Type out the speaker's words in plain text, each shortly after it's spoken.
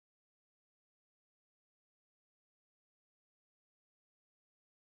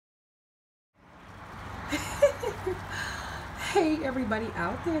Hey everybody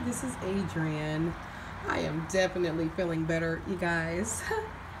out there, this is Adrian. I am definitely feeling better, you guys.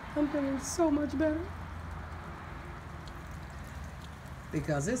 I'm feeling so much better.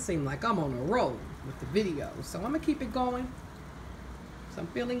 Because it seemed like I'm on a roll with the video. So I'm gonna keep it going. So I'm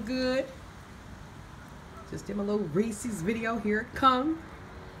feeling good. Just did my little Reese'S video. Here it come.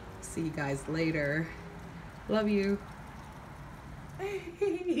 See you guys later. Love you.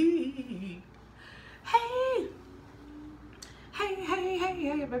 Hey. Hey. Hey,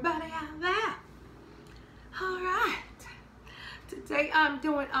 everybody out there. All right. Today I'm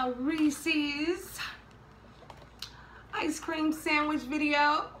doing a Reese'S ice cream sandwich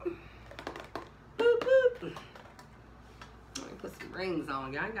video. Boop, boop. Let me put some rings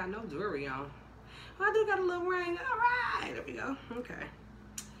on. Y'all ain't got no jewelry on. Well, I do got a little ring. All right. There we go. Okay.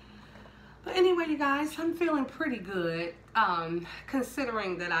 But anyway, you guys, I'm feeling pretty good.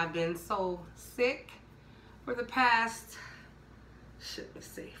 Considering that I've been so sick for the past, let me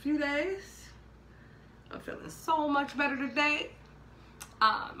see, few days. I'm feeling so much better today.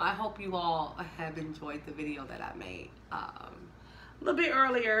 I hope you all have enjoyed the video that I made a little bit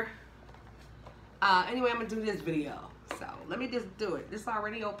earlier. Anyway, I'm gonna do this video. So let me just do it. This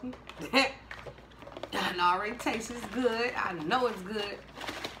already open. And already tastes good. I know it's good.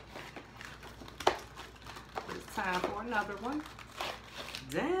 It's time for another one.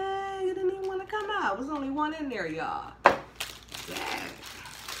 Dang, it didn't even want to come out. There's only one in there, y'all. Dang.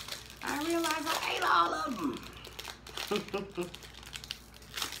 I realized I ate all of them.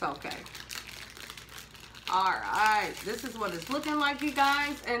 It's okay. Alright, this is what it's looking like, you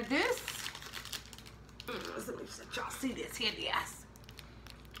guys. And this, let me let y'all see this here, yes.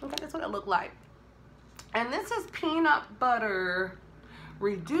 Okay, that's what it looked like. And this is peanut butter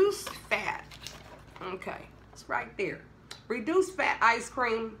reduced fat. Okay, it's right there. Reduced fat ice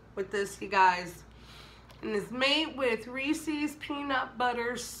cream with this, you guys. And it's made with Reese's peanut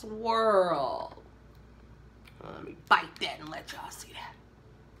butter swirl. Let me bite that and let y'all see that.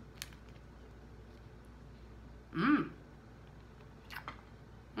 Mmm.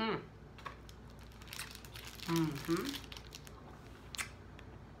 Mmm. Mm-hmm.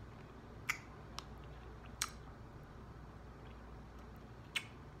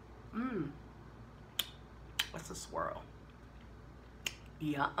 Mmm. That's a swirl.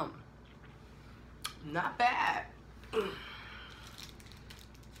 Yum. Not bad.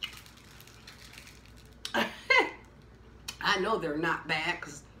 I know they're not bad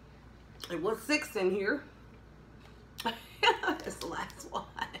because it was 6 in here. That's the last one.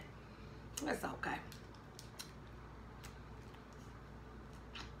 That's okay.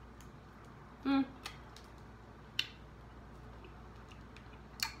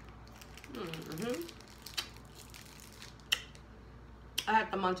 I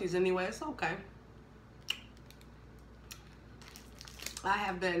had the munchies anyway. It's okay. I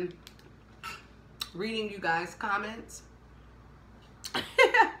have been reading you guys' comments.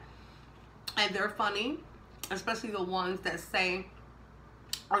 And they're funny. Especially the ones that say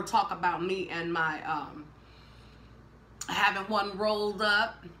or talk about me and my having one rolled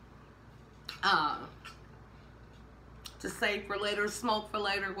up to save for later, smoke for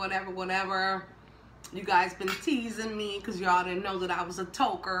later, whatever. You guys been teasing me because y'all didn't know that I was a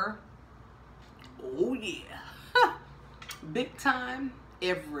toker. Oh yeah. Big time,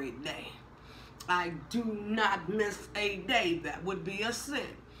 every day. I do not miss a day. That would be a sin.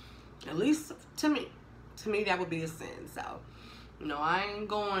 At least to me. To me, that would be a sin. So, you know, I ain't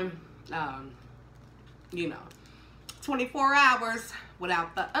going, 24 hours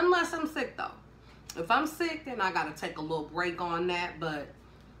without the, unless I'm sick though. If I'm sick, then I gotta take a little break on that. But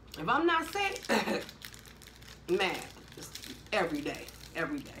if I'm not sick, man, just every day.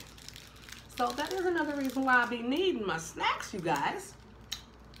 So that is another reason why I be needing my snacks, you guys.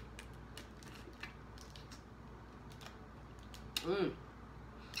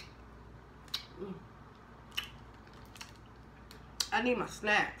 I need my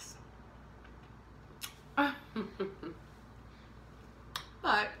snacks. But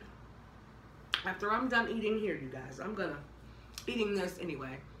after I'm done eating here, you guys, eating this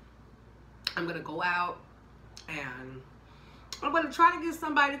anyway, I'm gonna go out and I'm gonna try to get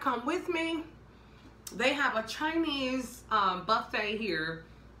somebody to come with me. They have a Chinese buffet here.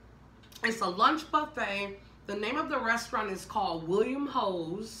 It's a lunch buffet. The name of the restaurant is called William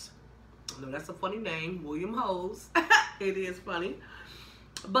Ho's. I know that's a funny name, William Ho's. It is funny.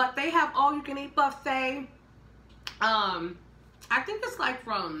 But they have all you can eat buffet. I think it's like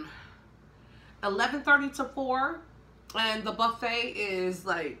from 11:30 to 4. And the buffet is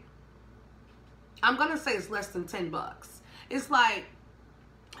like, I'm gonna say it's less than 10 bucks. It's like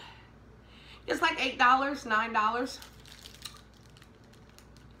 $8, $9.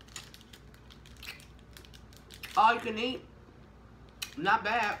 All you can eat. Not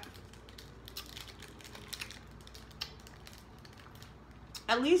bad.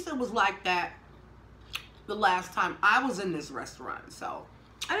 At least it was like that the last time I was in this restaurant. So,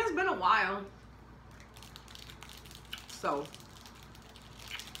 and it's been a while. So,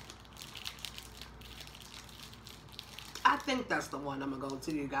 I think that's the one I'm going to go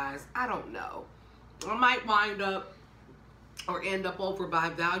to, you guys. I don't know. I might wind up or end up over by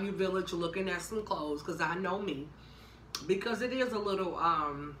Value Village looking at some clothes, because I know me. Because it is a little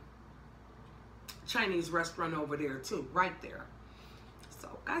Chinese restaurant over there too, right there. So,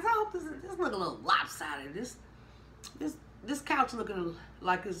 guys, I hope this look a little lopsided. This couch looking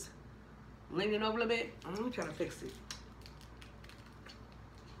like it's leaning over a little bit. Let me try to fix it.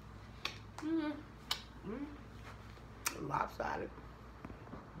 Lopsided.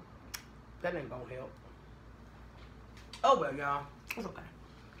 That ain't gonna help. Oh well, y'all. It's okay.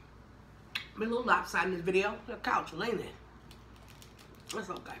 Been a little lopsided in this video. The couch leaning. It's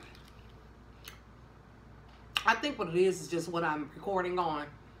okay. I think what it is just what I'm recording on.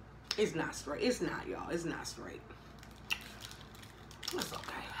 It's not straight. It's not, y'all. It's not straight. It's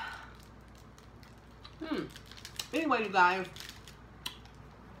okay. Anyway, you guys.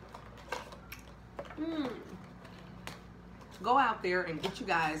 Go out there and get you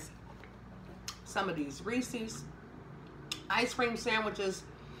guys some of these Reese'S ice cream sandwiches.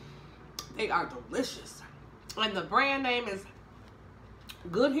 They are delicious. And the brand name is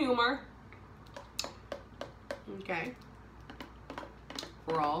Good Humor. Okay.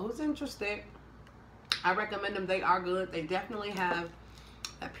 For all who's interested, I recommend them. They are good. They definitely have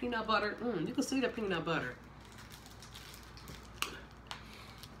that peanut butter. You can see the peanut butter.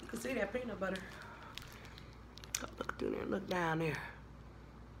 You can see that peanut butter. Look through there. Look down there.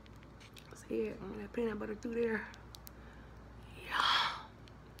 See it? That peanut butter through there.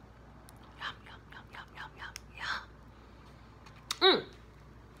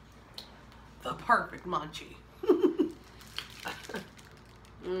 The perfect munchie.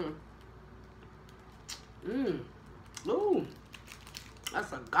 Ooh.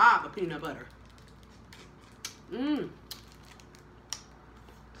 That's a gob of peanut butter.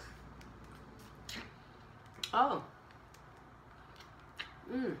 Oh.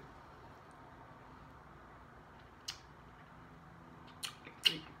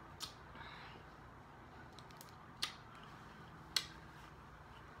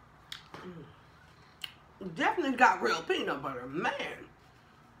 Definitely got real peanut butter, man.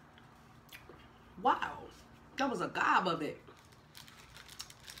 Wow, that was a gob of it.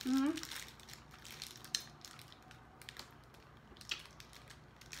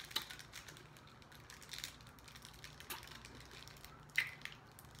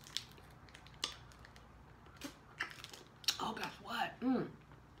 Oh, guess what?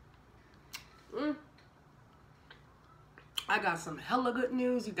 I got some hella good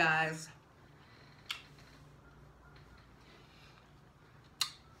news, you guys.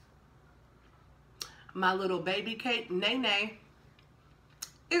 My little baby cake, Nene,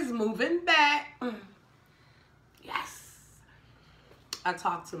 is moving back. Yes. I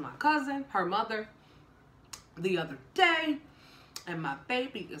talked to my cousin, her mother, the other day, and my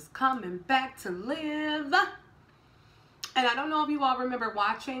baby is coming back to live. And I don't know if you all remember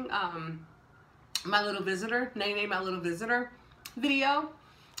watching My Little Visitor, Nene, My Little Visitor video,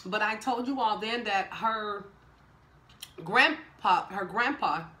 but I told you all then that her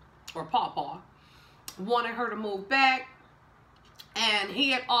grandpa or pawpaw wanted her to move back, and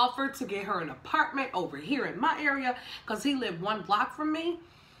he had offered to get her an apartment over here in my area because he lived 1 block from me.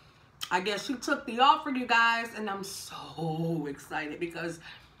 I guess she took the offer, you guys, and I'm so excited because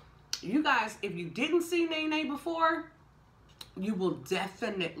you guys, if you didn't see Nene before, you will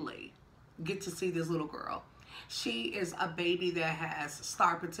definitely get to see this little girl. She is a baby that has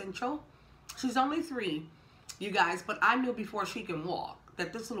star potential. She's only 3, you guys, but I knew before she can walk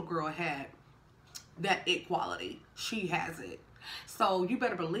that this little girl had that it quality. She has it. So you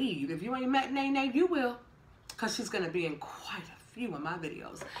better believe, if you ain't met Nene, you will, because she's going to be in quite a few of my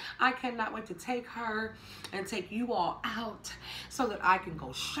videos. I cannot wait to take her and take you all out so that I can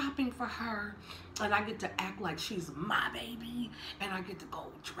go shopping for her, and I get to act like she's my baby, and I get to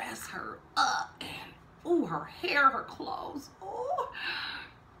go dress her up, and ooh, her hair, her clothes, ooh,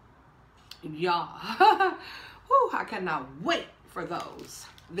 y'all. Ooh, I cannot wait for those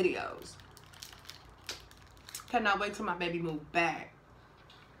videos. Cannot wait till my baby moves back.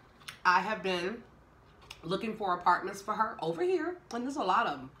 I have been looking for apartments for her over here, and there's a lot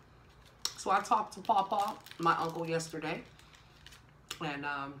of them. So I talked to Pawpaw, my uncle, yesterday, and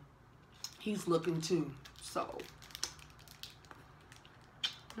he's looking too. So,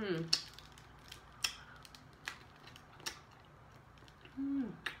 Mm.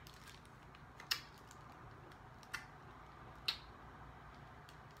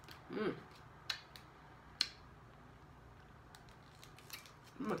 Mm.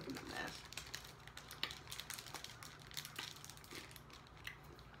 I'm making a mess.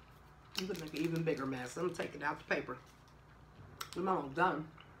 I'm gonna make an even bigger mess. I'm taking out the paper. I'm almost done.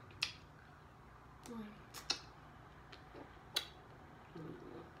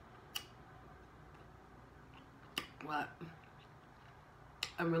 But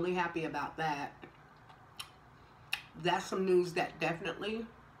I'm really happy about that. That's some news that definitely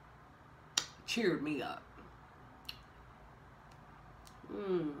cheered me up.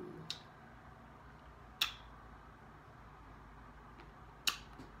 Mm.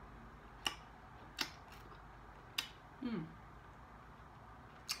 Mm.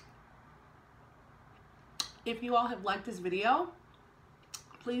 If you all have liked this video,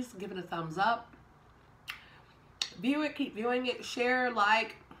 please give it a thumbs up. View it, keep viewing it, share,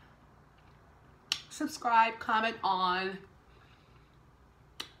 like, subscribe, comment on.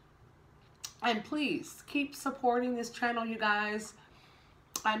 And please keep supporting this channel, you guys.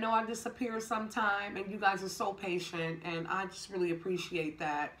 I know I disappear sometime and you guys are so patient and I just really appreciate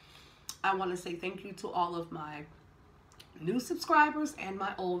that. I want to say thank you to all of my new subscribers and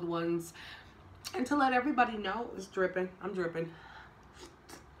my old ones. And to let everybody know, it's dripping, I'm dripping.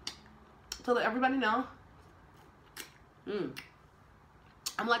 To let everybody know,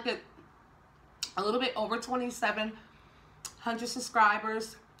 I'm like a little bit over 2,700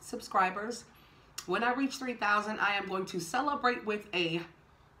 subscribers. When I reach 3,000, I am going to celebrate with a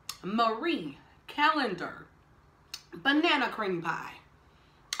Marie calendar banana cream pie.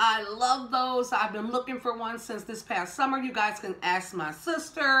 I love those. I've been looking for one since this past summer. You guys can ask my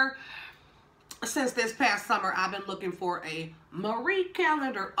sister. Since this past summer, I've been looking for a Marie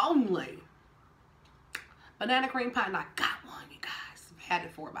calendar only banana cream pie, and I got one, you guys. I've had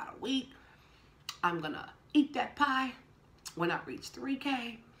it for about a week. I'm gonna eat that pie when I reach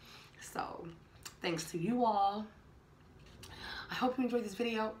 3K. So, thanks to you all. I hope you enjoyed this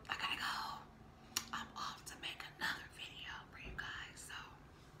video. I